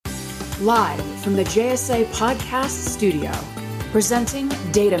Live from the JSA Podcast Studio, presenting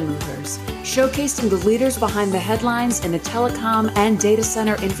Data Movers, showcasing the leaders behind the headlines in the telecom and data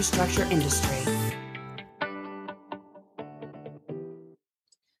center infrastructure industry.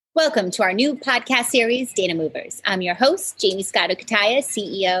 Welcome to our new podcast series, Data Movers. I'm your host, Jamie Scotto-Kataya,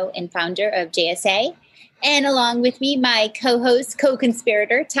 CEO and founder of JSA. And along with me, my co-host,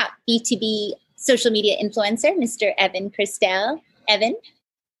 co-conspirator, top B2B social media influencer, Mr. Evan Christel. Evan?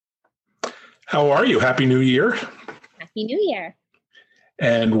 How are you? Happy New Year. Happy New Year.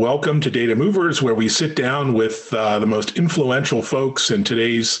 And welcome to Data Movers, where we sit down with the most influential folks in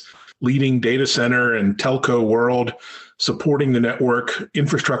today's leading data center and telco world, supporting the network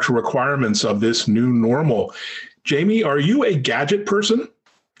infrastructure requirements of this new normal. Jamie, are you a gadget person?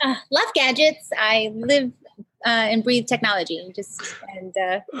 Love gadgets. I live and breathe technology.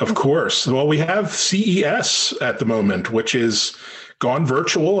 Of course. Well, we have CES at the moment, which is gone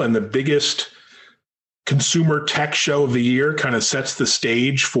virtual, and the biggest consumer tech show of the year, kind of sets the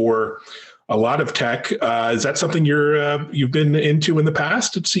stage for a lot of tech. Is that something you've been into in the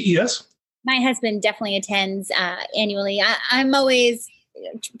past at CES? My husband definitely attends annually. I'm always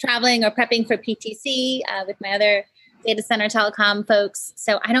traveling or prepping for PTC with my other data center telecom folks.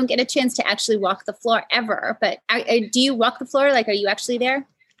 So I don't get a chance to actually walk the floor ever. But do you walk the floor? Like, are you actually there?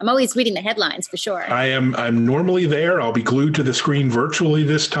 I'm always reading the headlines for sure. I'm normally there. I'll be glued to the screen virtually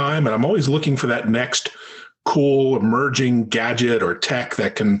this time. And I'm always looking for that next cool emerging gadget or tech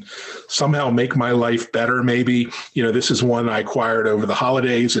that can somehow make my life better. Maybe, this is one I acquired over the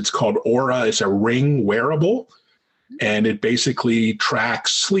holidays. It's called Aura. It's a ring wearable, and it basically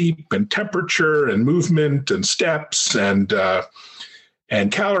tracks sleep and temperature and movement and steps and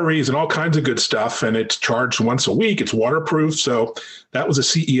calories and all kinds of good stuff. And it's charged once a week. It's waterproof. So that was a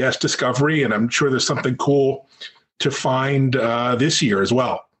CES discovery, and I'm sure there's something cool to find this year as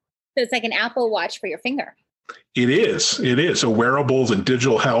well. So it's like an Apple Watch for your finger. It is. So wearables and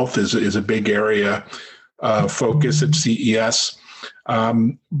digital health is a big area of focus at CES.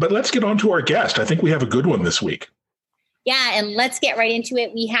 But let's get on to our guest. I think we have a good one this week. Yeah, and let's get right into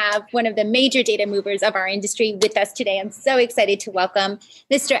it. We have one of the major data movers of our industry with us today. I'm so excited to welcome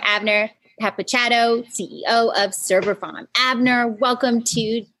Mr. Avner Papouchado, CEO of Serverfarm. Avner, welcome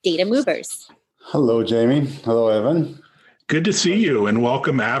to Data Movers. Hello, Jamie. Hello, Evan. Good to see you, and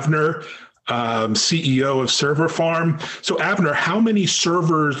welcome, Avner, CEO of Serverfarm. So, Avner, how many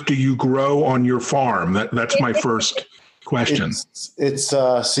servers do you grow on your farm? That's my first question. It's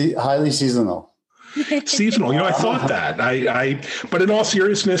highly seasonal. Seasonal. I thought that. But in all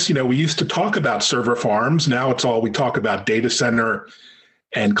seriousness, we used to talk about server farms. Now we talk about data center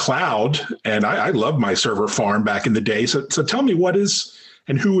and cloud. And I love my server farm back in the day. So tell me, what is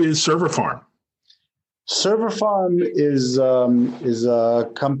and who is Serverfarm? Serverfarm is a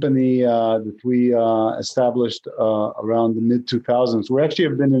company that we established around the mid-2000s. We actually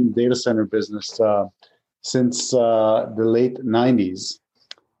have been in the data center business since the late 90s.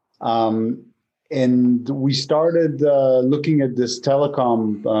 And we started looking at this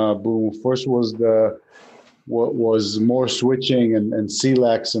telecom boom. First was what was more switching and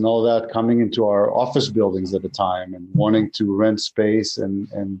CLECs and all that coming into our office buildings at the time, and wanting to rent space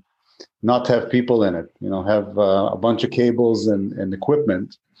and not have people in it, have a bunch of cables and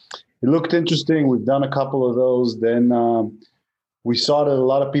equipment. It looked interesting. We've done a couple of those. Then we saw that a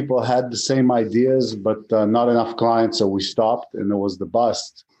lot of people had the same ideas, but not enough clients. So we stopped, and it was the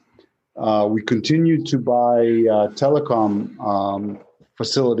bust. We continued to buy telecom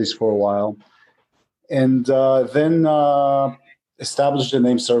facilities for a while, and then established the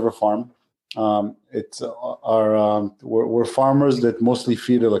name Serverfarm. It's we're farmers that mostly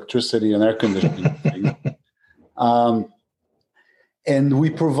feed electricity and air conditioning. And we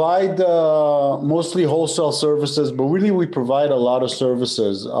provide mostly wholesale services, but really we provide a lot of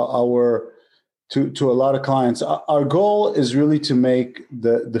services. To a lot of clients. Our goal is really to make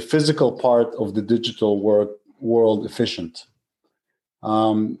the physical part of the digital world efficient.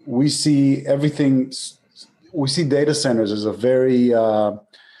 We see everything. We see data centers as a very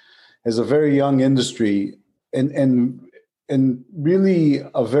young industry, and really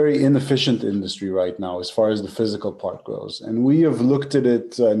a very inefficient industry right now as far as the physical part goes. And we have looked at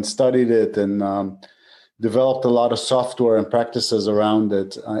it and studied it and developed a lot of software and practices around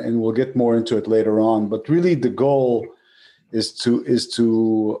it, and we'll get more into it later on. But really, the goal is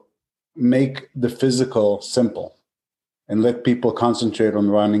to make the physical simple and let people concentrate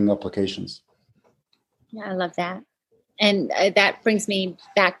on running applications. Yeah, I love that, and that brings me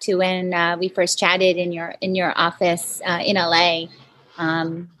back to when we first chatted in your office in LA,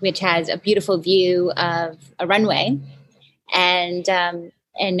 which has a beautiful view of a runway. And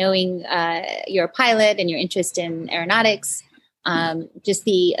and knowing you're a pilot and your interest in aeronautics, just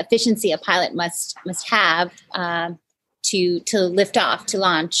the efficiency a pilot must have to lift off, to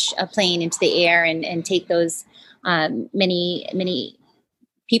launch a plane into the air and take those many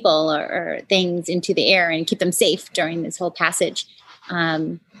people or things into the air and keep them safe during this whole passage.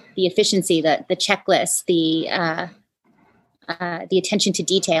 The efficiency, the checklist, the attention to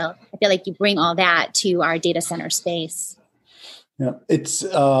detail. I feel like you bring all that to our data center space. Yeah, it's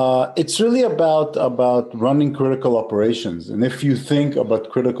really about running critical operations. And if you think about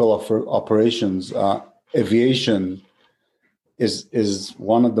critical operations, aviation is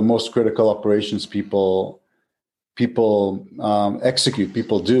one of the most critical operations people execute,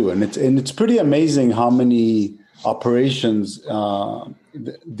 people do, and it's pretty amazing how many operations the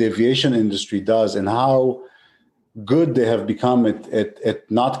aviation industry does, and how good they have become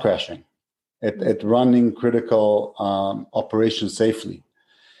at not crashing, at running critical operations safely.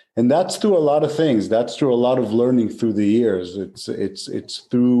 And that's through a lot of things. That's through a lot of learning through the years. It's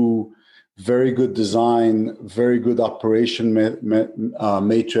through very good design, very good operation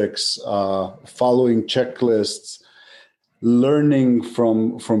matrix, following checklists, learning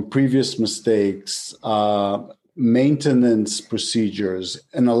from previous mistakes, maintenance procedures,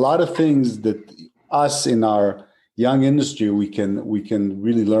 and a lot of things that us in our young industry we can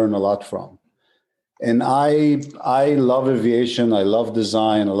really learn a lot from. And I love aviation. I love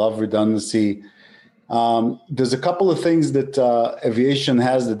design. I love redundancy. There's a couple of things that aviation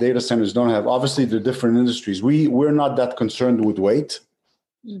has that data centers don't have. Obviously, they're different industries. We're not that concerned with weight.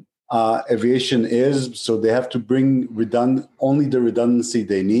 Aviation is, so they have to bring only the redundancy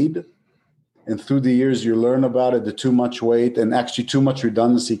they need. And through the years, you learn about it, the too much weight, and actually too much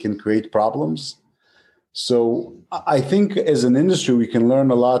redundancy can create problems. So I think as an industry, we can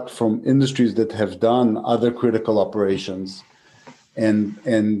learn a lot from industries that have done other critical operations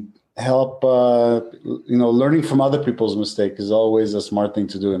and help, learning from other people's mistakes is always a smart thing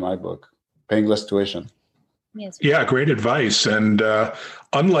to do in my book, paying less tuition. Yes. Yeah, great advice. And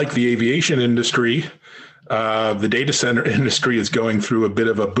unlike the aviation industry, the data center industry is going through a bit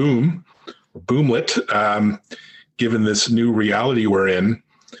of a boomlet, given this new reality we're in.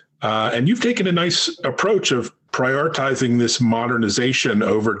 And you've taken a nice approach of prioritizing this modernization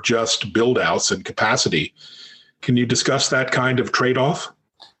over just build outs and capacity. Can you discuss that kind of trade-off?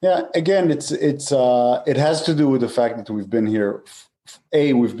 Yeah, again, it has to do with the fact that we've been here.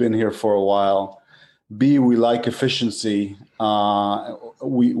 A, we've been here for a while. B, we like efficiency.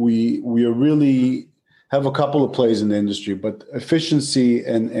 We really have a couple of plays in the industry, but efficiency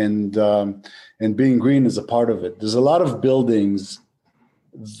and being green is a part of it. There's a lot of buildings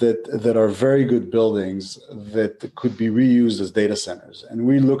that are very good buildings that could be reused as data centers, and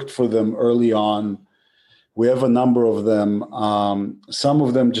we looked for them early on. We have a number of them. Some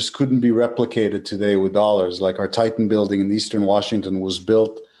of them just couldn't be replicated today with dollars. Like our Titan building in Eastern Washington was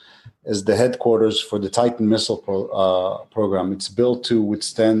built as the headquarters for the Titan missile program. It's built to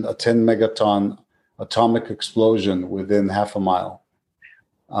withstand a 10 megaton atomic explosion within half a mile.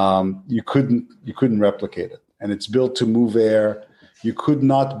 You couldn't replicate it, and it's built to move air. You could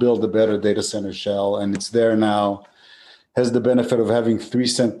not build a better data center shell, and it's there now. Has the benefit of having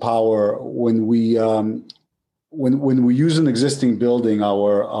 3-cent power. When we use an existing building,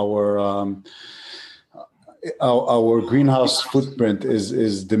 our greenhouse footprint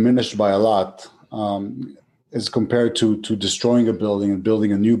is diminished by a lot as compared to destroying a building and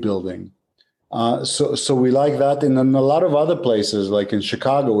building a new building. So we like that. And in a lot of other places, like in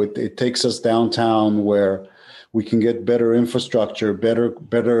Chicago, it takes us downtown where we can get better infrastructure,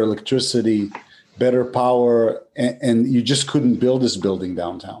 better electricity, better power, and you just couldn't build this building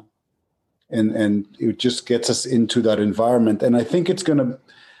downtown. And it just gets us into that environment. And I think it's going to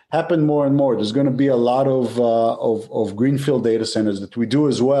happen more and more. There's going to be a lot of greenfield data centers that we do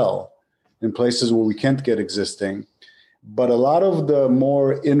as well in places where we can't get existing. But a lot of the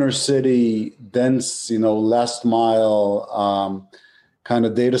more inner city, dense, last mile kind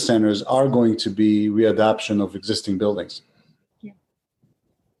of data centers are going to be readaptation of existing buildings. Yeah.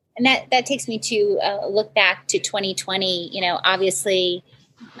 And that takes me to look back to 2020, obviously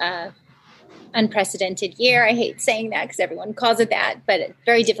unprecedented year. I hate saying that because everyone calls it that, but a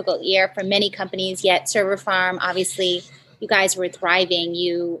very difficult year for many companies, yet Serverfarm, obviously you guys were thriving.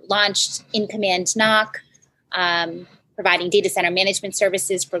 You launched In-Command NOC, providing data center management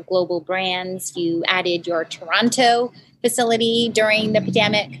services for global brands. You added your Toronto facility during the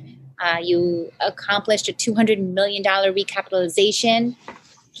pandemic. You accomplished a $200 million recapitalization.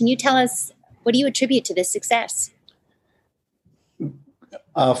 Can you tell us, what do you attribute to this success?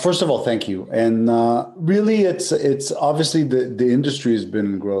 First of all, thank you. And really, it's obviously the industry has been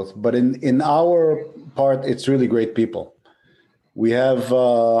in growth, but in our part, it's really great people. We have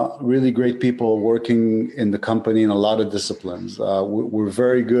really great people working in the company in a lot of disciplines. We're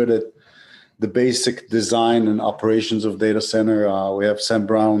very good at the basic design and operations of data center. We have Sam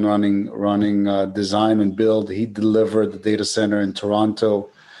Brown running design and build. He delivered the data center in Toronto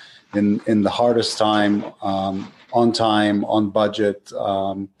in the hardest time, on time, on budget.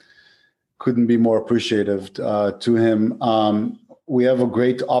 Couldn't be more appreciative to him. We have a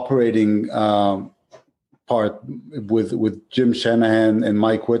great operating part with Jim Shanahan and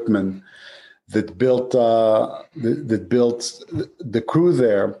Mike Whitman that built the crew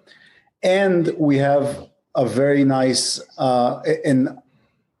there. And we have a very nice and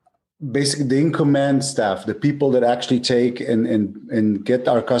basically the in-command staff, the people that actually take and get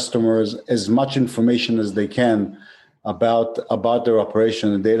our customers as much information as they can about their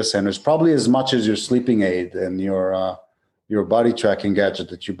operation in data centers, probably as much as your sleeping aid and your body tracking gadget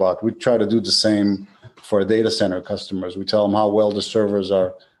that you bought. We try to do the same for our data center customers. We tell them how well the servers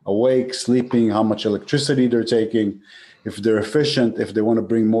are awake, sleeping, how much electricity they're taking, if they're efficient, if they want to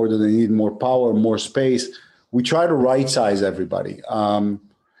bring more, do they need more power, more space. We try to right size everybody.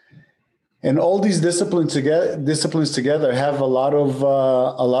 And all these disciplines together have a lot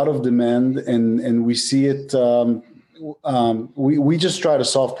of demand, and we see it. We just try to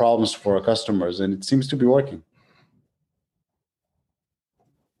solve problems for our customers, and it seems to be working.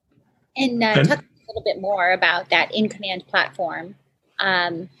 And talk a little bit more about that in-command platform,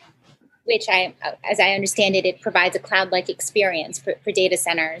 which as I understand it, it provides a cloud-like experience for data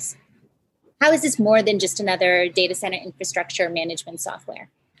centers. How is this more than just another data center infrastructure management software?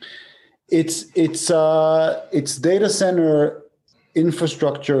 It's data center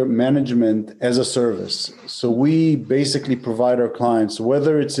infrastructure management as a service. So we basically provide our clients,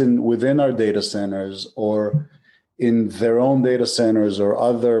 whether it's within our data centers or in their own data centers or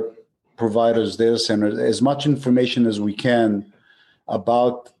other providers' data centers, as much information as we can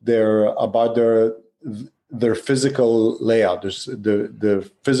about their physical layout,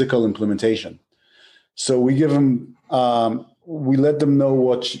 the physical implementation. So we give them. We let them know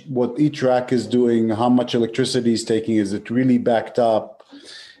what each rack is doing, how much electricity is taking. Is it really backed up?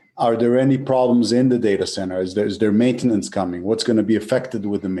 Are there any problems in the data center? Is there maintenance coming? What's going to be affected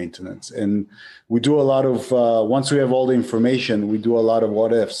with the maintenance? And we do a lot of, once we have all the information, we do a lot of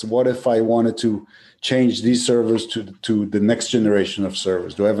what ifs. What if I wanted to change these servers to the next generation of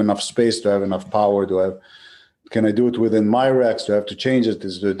servers? Do I have enough space? Do I have enough power? Can I do it within my racks? Do I have to change it?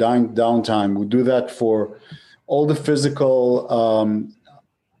 Is there downtime? We do that for all the physical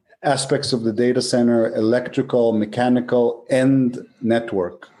aspects of the data center, electrical, mechanical, and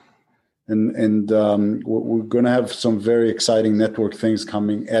network. And we're going to have some very exciting network things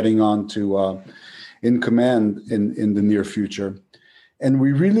adding on to in-command in the near future. And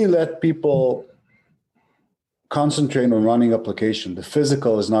we really let people concentrate on running application. The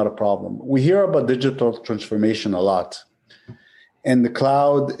physical is not a problem. We hear about digital transformation a lot. And the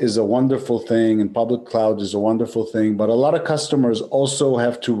cloud is a wonderful thing, and public cloud is a wonderful thing. But a lot of customers also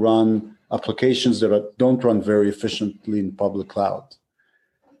have to run applications that don't run very efficiently in public cloud.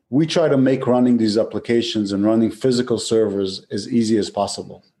 We try to make running these applications and running physical servers as easy as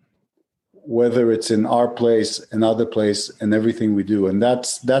possible, whether it's in our place, another place, and everything we do. And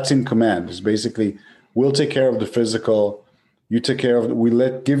that's in command. It's basically, we'll take care of the physical, you take care of it. We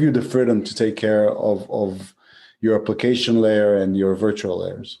give you the freedom to take care of your application layer and your virtual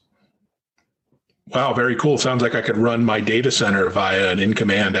layers. Wow, very cool. Sounds like I could run my data center via an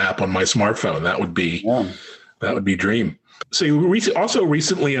in-command app on my smartphone. That would be dream. So you also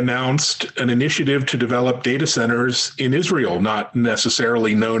recently announced an initiative to develop data centers in Israel, not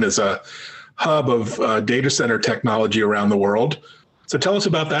necessarily known as a hub of data center technology around the world. So tell us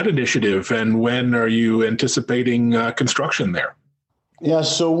about that initiative, and when are you anticipating construction there? Yeah,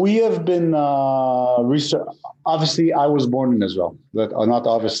 so we have been obviously, I was born in Israel, but not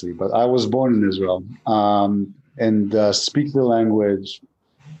obviously, but I was born in Israel and speak the language.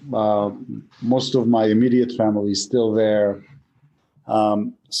 Most of my immediate family is still there.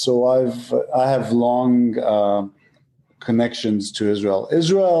 So I have long connections to Israel.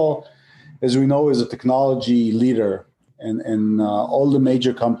 Israel, as we know, is a technology leader, and all the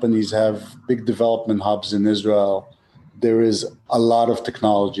major companies have big development hubs in Israel. There is a lot of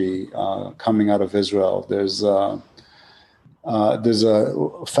technology coming out of Israel. There's a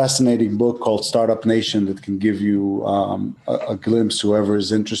fascinating book called Startup Nation that can give you a glimpse, whoever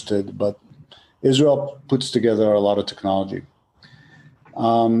is interested. But Israel puts together a lot of technology.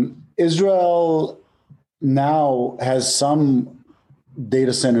 Israel now has some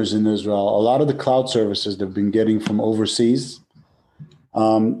data centers in Israel, a lot of the cloud services they've been getting from overseas.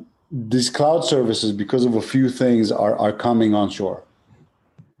 These cloud services, because of a few things, are coming onshore.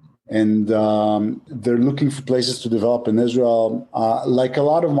 And they're looking for places to develop in Israel. Like a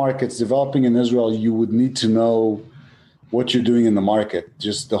lot of markets, developing in Israel, you would need to know what you're doing in the market.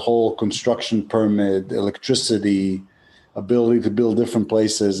 Just the whole construction permit, electricity, ability to build different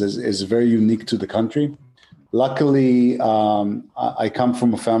places is very unique to the country. Luckily, I come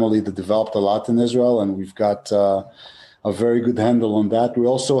from a family that developed a lot in Israel, and we've got a very good handle on that. We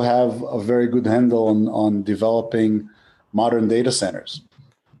also have a very good handle on developing modern data centers.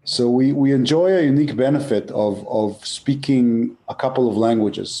 So we enjoy a unique benefit of speaking a couple of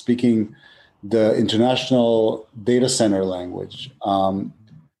languages, speaking the international data center language,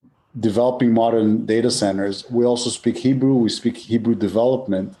 developing modern data centers. We also speak Hebrew, we speak Hebrew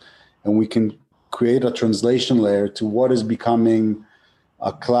development, and we can create a translation layer to what is becoming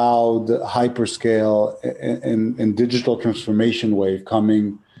a cloud, hyperscale, and digital transformation wave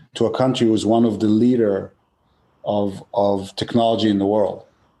coming to a country who is one of the leader of technology in the world.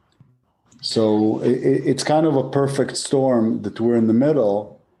 So it's kind of a perfect storm that we're in the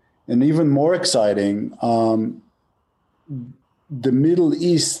middle. And even more exciting, the Middle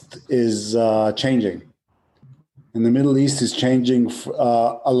East is changing. And the Middle East is changing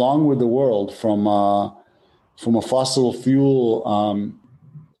along with the world from a fossil fuel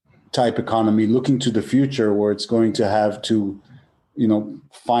type economy, looking to the future where it's going to have to,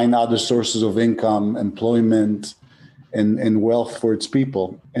 find other sources of income, employment, and wealth for its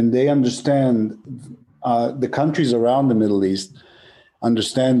people. And they understand, the countries around the Middle East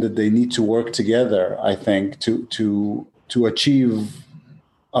understand that they need to work together, I think, to achieve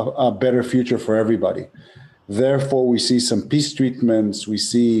a better future for everybody. Therefore, we see some peace treatments. We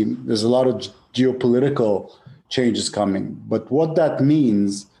see there's a lot of geopolitical changes coming. But what that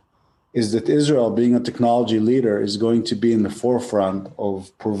means is that Israel, being a technology leader, is going to be in the forefront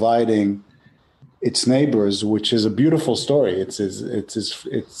of providing its neighbors, which is a beautiful story. It's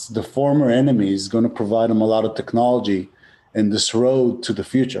the former enemy is going to provide them a lot of technology in this road to the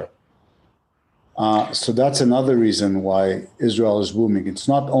future. So that's another reason why Israel is booming. It's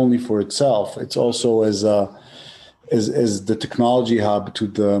not only for itself; it's also as the technology hub to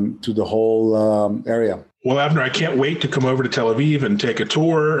the whole area. Well, Avner, I can't wait to come over to Tel Aviv and take a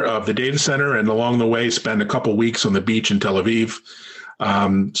tour of the data center, and along the way, spend a couple weeks on the beach in Tel Aviv.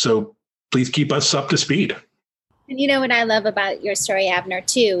 So please keep us up to speed. And you know what I love about your story, Avner,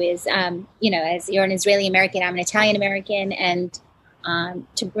 too, is, as you're an Israeli American, I'm an Italian American, and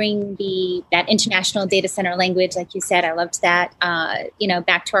to bring that international data center language, like you said, I loved that,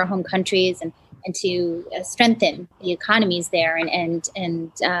 back to our home countries and to strengthen the economies there and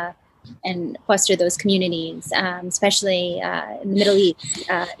foster those communities, especially in the Middle East.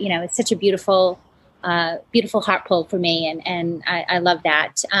 It's such a beautiful heart pull for me, and I love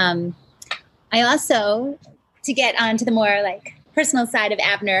that. I also, to get onto the more personal side of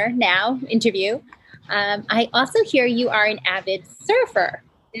Avner now interview, I also hear you are an avid surfer.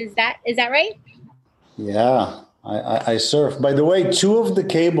 Is that right? Yeah, I surf. By the way, 2 of the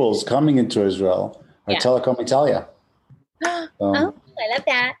cables coming into Israel are Telecom Italia. I love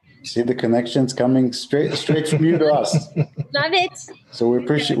that. See the connections coming straight from you to us. Love it. So we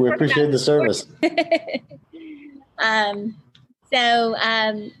appreciate the service.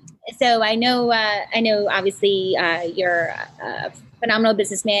 So I know obviously you're a phenomenal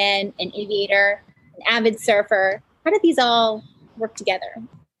businessman, an aviator, an avid surfer. How do these all work together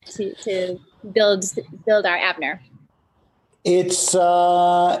to build our Avner? There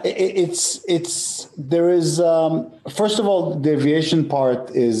is first of all, the aviation part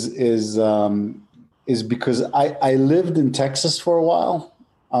is because I lived in Texas for a while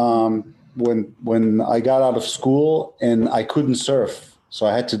when I got out of school, and I couldn't surf, so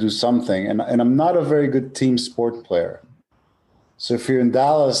I had to do something, and I'm not a very good team sport player. So if you're in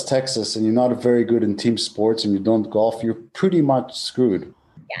Dallas, Texas, and you're not very good in team sports and you don't golf, you're pretty much screwed.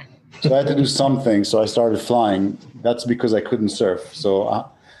 Yeah. So I had to do something. So I started flying. That's because I couldn't surf. So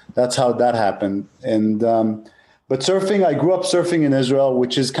that's how that happened. And but surfing, I grew up surfing in Israel,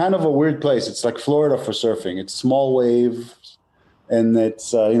 which is kind of a weird place. It's like Florida for surfing. It's small wave, and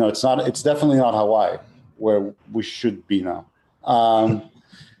it's it's definitely not Hawaii, where we should be now.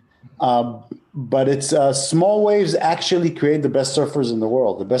 But it's small waves actually create the best surfers in the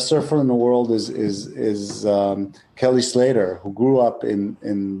world. The best surfer in the world is Kelly Slater, who grew up in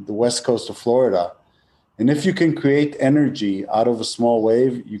the west coast of Florida. And if you can create energy out of a small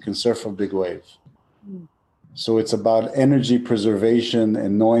wave, you can surf a big wave. So it's about energy preservation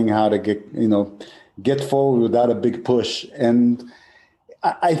and knowing how to get forward without a big push. And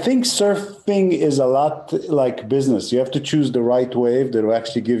I think surfing is a lot like business. You have to choose the right wave that will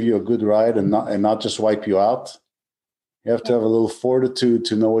actually give you a good ride and not just wipe you out. You have to have a little fortitude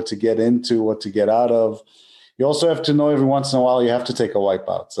to know what to get into, what to get out of. You also have to know every once in a while you have to take a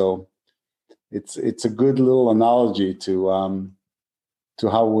wipeout. So it's a good little analogy to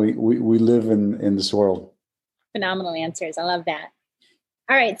how we live in this world. Phenomenal answers. I love that.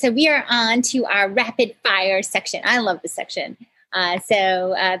 All right. So we are on to our rapid fire section. I love this section.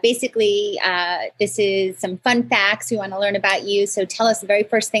 Basically, this is some fun facts we want to learn about you. So tell us the very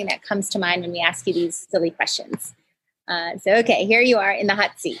first thing that comes to mind when we ask you these silly questions. Okay, here you are in the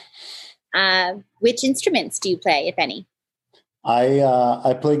hot seat. Which instruments do you play, if any?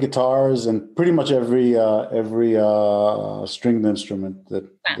 I play guitars and pretty much every stringed instrument that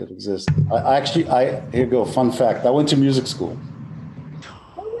exists. Here you go. Fun fact: I went to music school,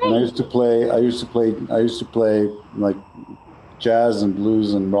 and I used to play like jazz and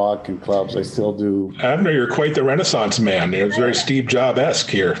blues and rock and clubs. I still do. Avner, you're quite the Renaissance man. It was very Steve Jobs-esque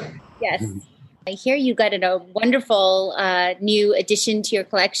here. Yes. I hear you got a wonderful new addition to your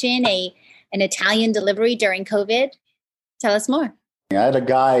collection, an Italian delivery during COVID. Tell us more. I had a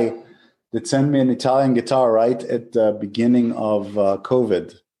guy that sent me an Italian guitar right at the beginning of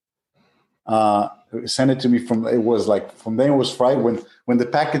COVID. Sent it to me from then it was Friday. When the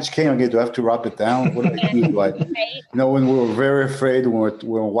package came, do I have to wrap it down? What do I do? When we were very afraid when we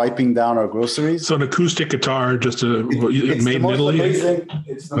were wiping down our groceries. So an acoustic guitar, just made in Italy.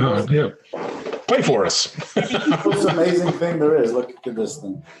 It's the most yeah. Play for us. It's the most amazing thing there is. Look at this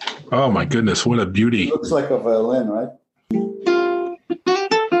thing. Oh my goodness, what a beauty. It looks like a violin, right?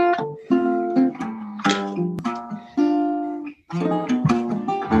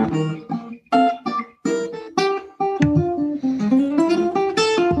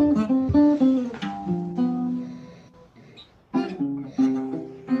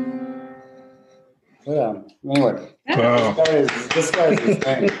 Yeah. Anyway, this guy is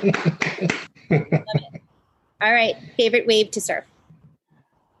insane. All right. Favorite wave to surf?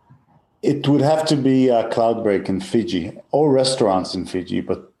 It would have to be Cloudbreak in Fiji or restaurants in Fiji,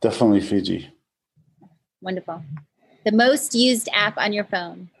 but definitely Fiji. Wonderful. The most used app on your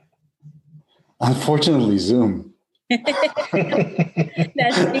phone? Unfortunately, Zoom. That's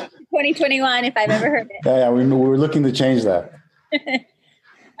 2021, if I've ever heard it. Yeah, we were looking to change that. All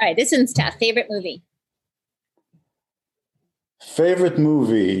right, this one's tough. Favorite movie? Favorite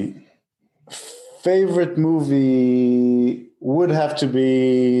movie would have to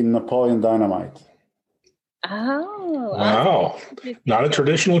be Napoleon Dynamite. Oh, wow! Awesome. Not a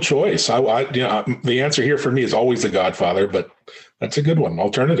traditional choice. The answer here for me is always The Godfather, but that's a good one.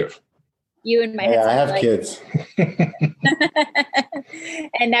 Alternative. You and my I have kids.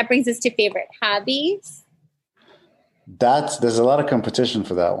 And that brings us to favorite hobbies. There's a lot of competition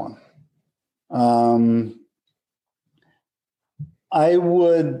for that one. I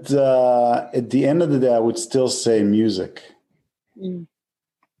would, at the end of the day, I would still say music.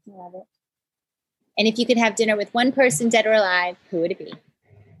 Love it. And if you could have dinner with one person, dead or alive, who would it be?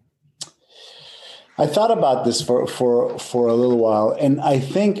 I thought about this for a little while, and I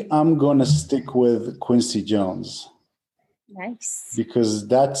think I'm going to stick with Quincy Jones. Nice. Because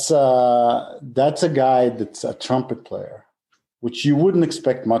that's a guy that's a trumpet player, which you wouldn't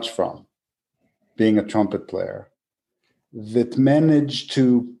expect much from, being a trumpet player, that managed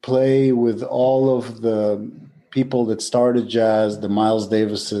to play with all of the people that started jazz, the Miles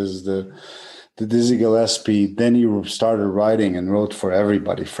Davises, the Dizzy Gillespie. Then he started writing and wrote for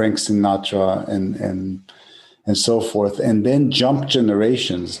everybody, Frank Sinatra and so forth, and then jumped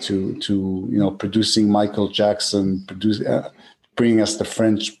generations to producing Michael Jackson, bringing us the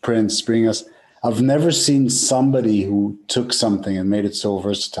French Prince, I've never seen somebody who took something and made it so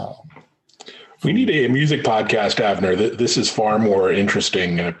versatile. We need a music podcast, Avner. This is far more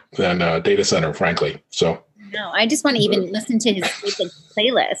interesting than Data Center, frankly. So. No, I just want to even listen to his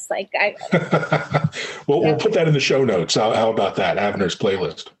playlist. We'll put that in the show notes. How about that? Avner's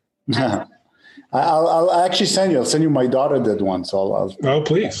playlist. Yeah. I'll actually send you. I'll send you. My daughter did one, so Oh,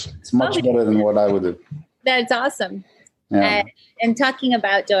 please. It's much better than what I would do. That's awesome. Yeah. And talking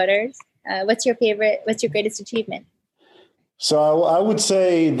about daughters, what's your greatest achievement? So I would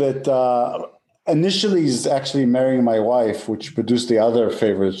say that initially is actually marrying my wife, which produced the other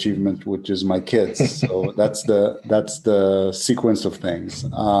favorite achievement, which is my kids. So that's the sequence of things.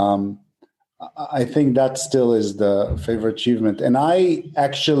 I think that still is the favorite achievement. And I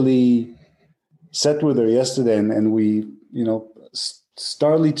actually sat with her yesterday, and we,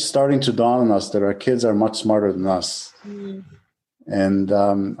 starting to dawn on us that our kids are much smarter than us. Mm. And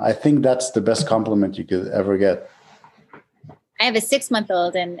I think that's the best compliment you could ever get. I have a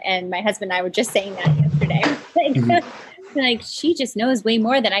 6-month-old, and my husband and I were just saying that yesterday. Like, she just knows way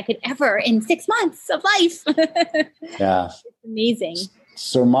more than I could ever in 6 months of life. Yeah. It's amazing.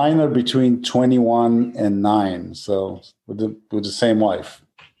 So mine are between 21 and 9. So with the same wife.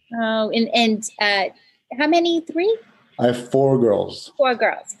 Oh, and how many? 3? I have 4 girls. 4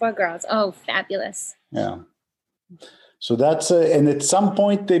 girls. Oh, fabulous. Yeah. So that's and at some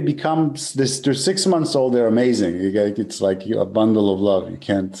point they become this. They're 6 months old. They're amazing. It's like a bundle of love. You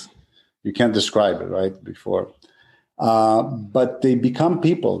can't describe it, right? Before. But they become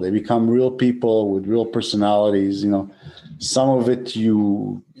people. They become real people with real personalities. Some of it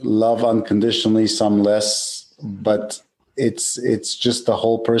you love unconditionally, some less. But it's just the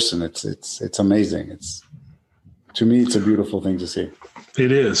whole person. It's amazing. To me, it's a beautiful thing to see.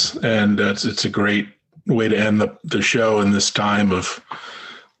 It is, and it's a great way to end the show in this time of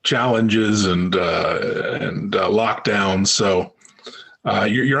challenges and lockdowns. So.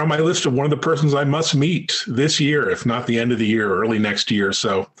 You're on my list of one of the persons I must meet this year, if not the end of the year, early next year.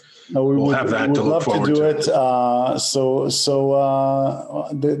 So we'll have that to look forward to. We'd love to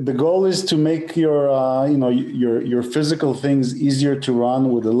do it. The goal is to make your physical things easier to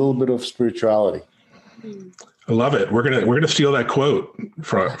run with a little bit of spirituality. I love it. We're gonna steal that quote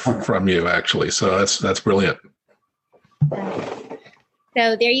from you, actually. So that's brilliant.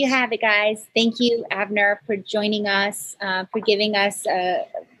 So there you have it, guys. Thank you, Avner, for joining us, for giving us a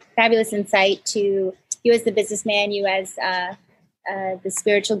fabulous insight to you as the businessman, you as the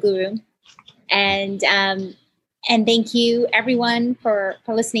spiritual guru. And thank you, everyone, for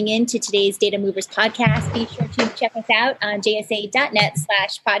listening in to today's Data Movers podcast. Be sure to check us out on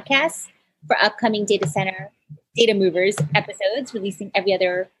jsa.net/podcasts for upcoming Data Movers episodes, releasing every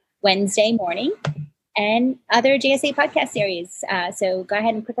other Wednesday morning, and other JSA podcast series. So go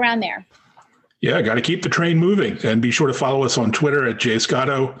ahead and click around there. Yeah, got to keep the train moving. And be sure to follow us on Twitter at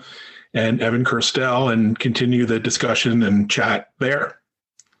jscotto and Evan Kirstel and continue the discussion and chat there.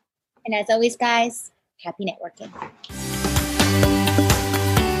 And as always, guys, happy networking.